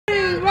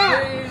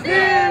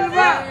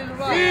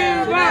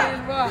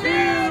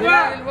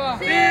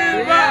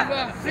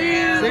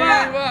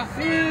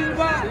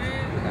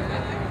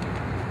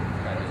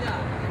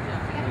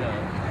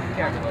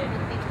Yeah.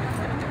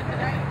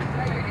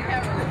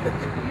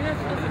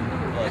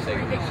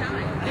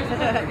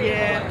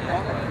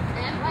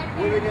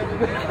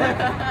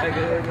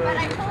 But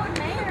I told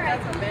Mayor,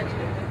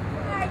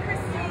 hi,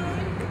 Christine.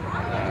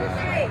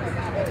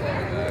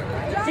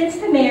 Since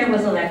the mayor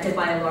was elected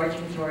by a large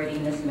majority,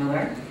 Ms.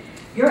 Miller,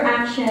 your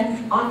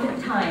actions,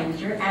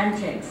 oftentimes your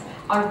antics,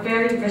 are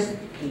very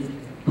risky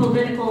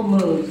political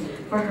moves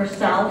for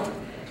herself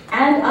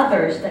and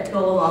others that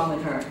go along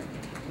with her.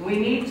 We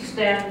need to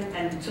stand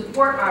and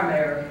support our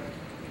mayor.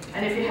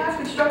 And if you have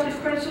constructive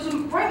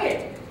criticism, bring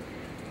it.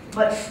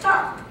 But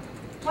stop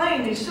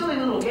playing these silly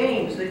little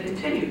games that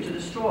continue to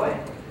destroy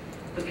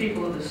the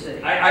people of the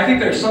city. I think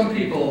there's some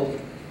people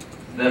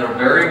that are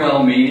very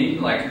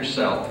well-meaning, like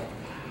yourself,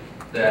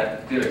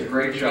 that did a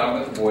great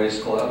job at the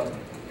Boys Club.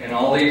 And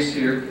all these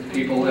here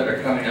people that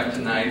are coming up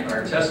tonight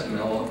are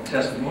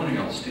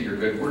testimonials to your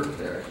good work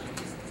there.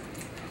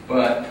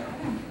 But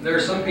there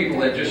are some people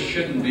that just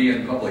shouldn't be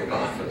in public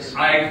office.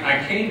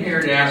 I came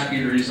here to ask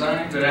you to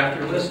resign, but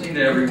after listening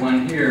to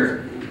everyone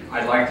here,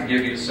 I'd like to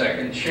give you a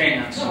second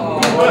chance.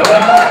 Oh.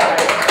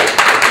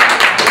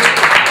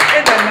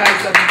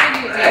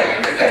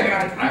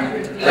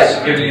 I'm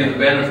just giving you the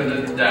benefit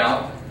of the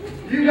doubt.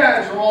 You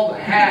guys are all the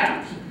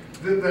haves,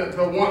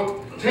 the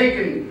one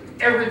taking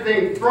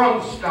everything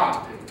from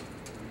Stockton.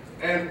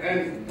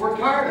 And we're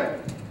tired of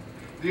it.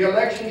 The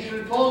election should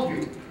have told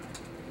you.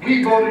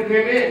 We voted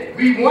him in.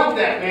 We want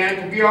that man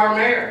to be our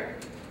mayor.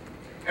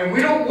 And we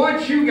don't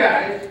want you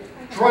guys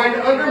trying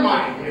to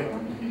undermine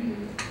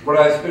him. But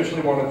I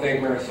especially want to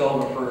thank Mayor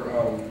Silva for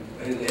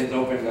his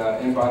open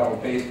invite on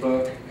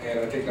Facebook. And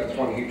I think that's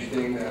one huge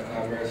thing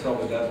that Mayor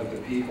Silva does with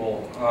the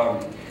people.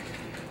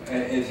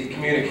 Is he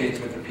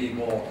communicates with the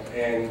people.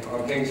 And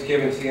on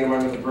Thanksgiving, seeing him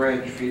under the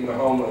bridge, feeding the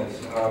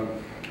homeless,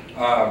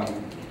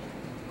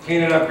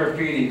 cleaning up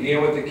graffiti,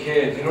 being with the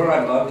kids. You know what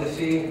I'd love to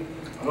see?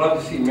 I'd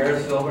love to see Mayor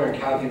Silva and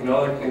Kathy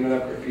Miller cleaning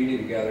up graffiti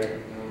together.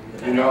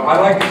 You know,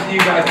 I'd like to see you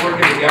guys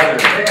working together.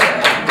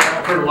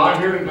 I've heard a lot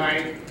here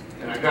tonight,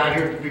 and I got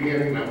here at the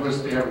beginning, and I've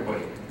listened to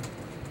everybody.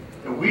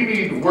 And we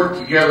need to work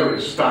together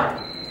as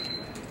Stockton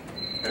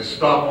and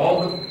stop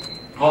all the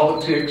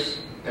politics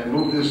and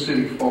move this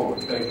city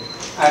forward. Thank you.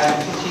 Item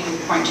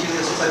 15.2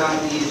 is put on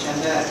the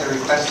agenda at the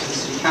request of the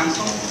City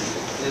Council.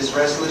 It is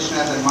resolution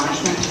of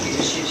admonishment to be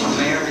issued to the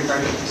mayor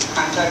regarding his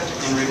conduct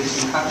and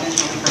releasing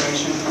confidential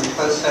information from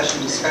closed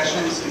session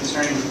discussions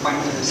concerning the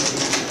appointment of the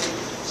city manager.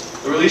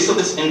 The release of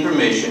this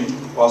information,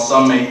 while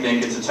some may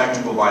think it's a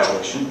technical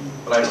violation,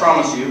 but I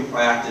promise you,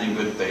 I acted in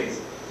good faith.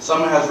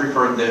 Some has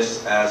referred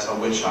this as a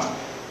witch hunt.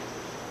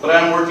 But I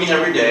am working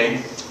every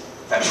day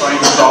at trying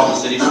to solve the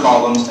city's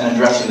problems and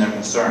addressing their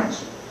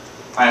concerns.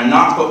 I am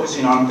not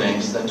focusing on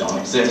things that don't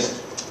exist.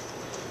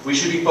 We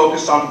should be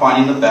focused on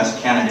finding the best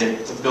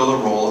candidate to fill the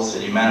role of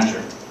city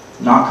manager,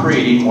 not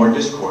creating more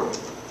discord.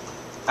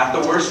 At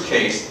the worst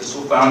case, this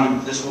will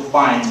find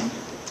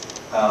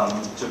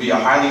to be a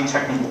highly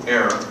technical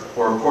error,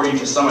 or according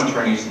to some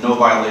attorneys, no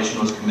violation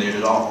was committed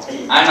at all.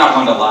 I'm not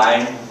one to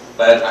lie,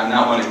 but I'm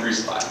not one to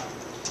crucify.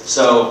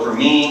 So for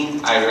me,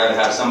 I'd rather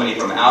have somebody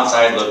from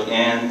outside look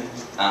in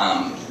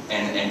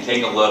and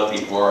take a look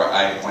before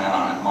I plan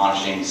on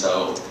admonishing.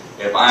 So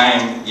if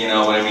I'm, you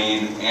know what I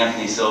mean,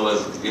 Anthony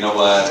Silva's, you know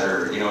what,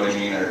 or you know what I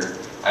mean, or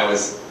I've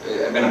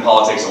been in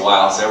politics a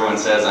while, so everyone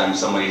says I'm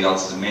somebody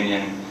else's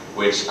minion,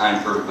 which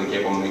I'm perfectly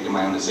capable of making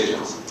my own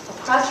decisions. A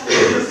press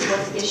release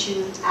was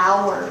issued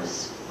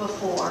hours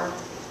before,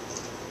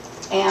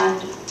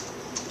 and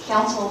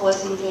council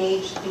was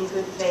engaged in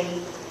good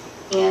faith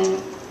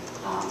in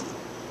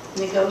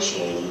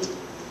negotiating,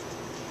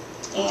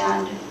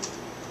 and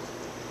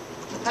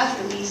the press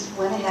release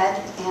went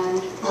ahead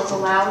and was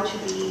allowed to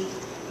be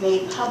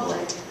made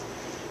public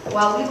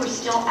while we were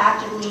still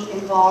actively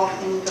involved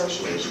in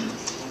negotiations.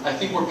 I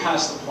think we're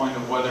past the point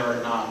of whether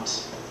or not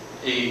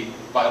a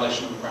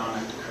violation of the Brown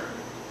Act occurred.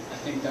 I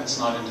think that's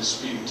not in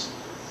dispute.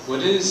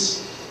 What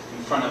is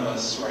in front of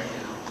us right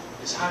now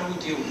is how do we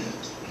deal with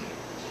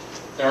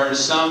it? There are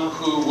some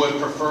who would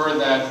prefer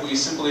that we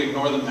simply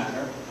ignore the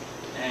matter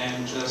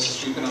and just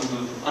sweep it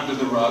under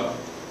the rug.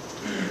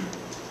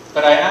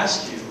 But I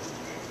ask you,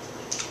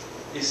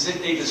 is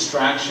it a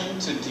distraction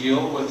to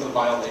deal with a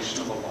violation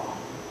of a law?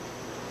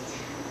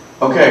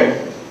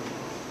 Okay,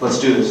 let's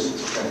do this.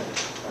 Okay,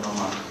 I don't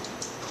mind.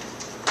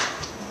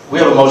 We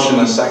have a motion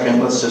and a second.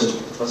 Let's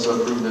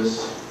approve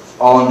this.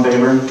 All in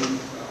favor?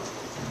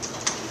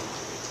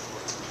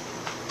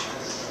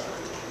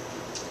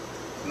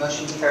 The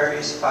motion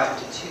carries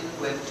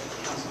 5-2 with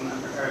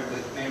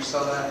Mayor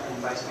Silva and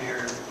Vice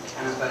Mayor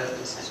Canada.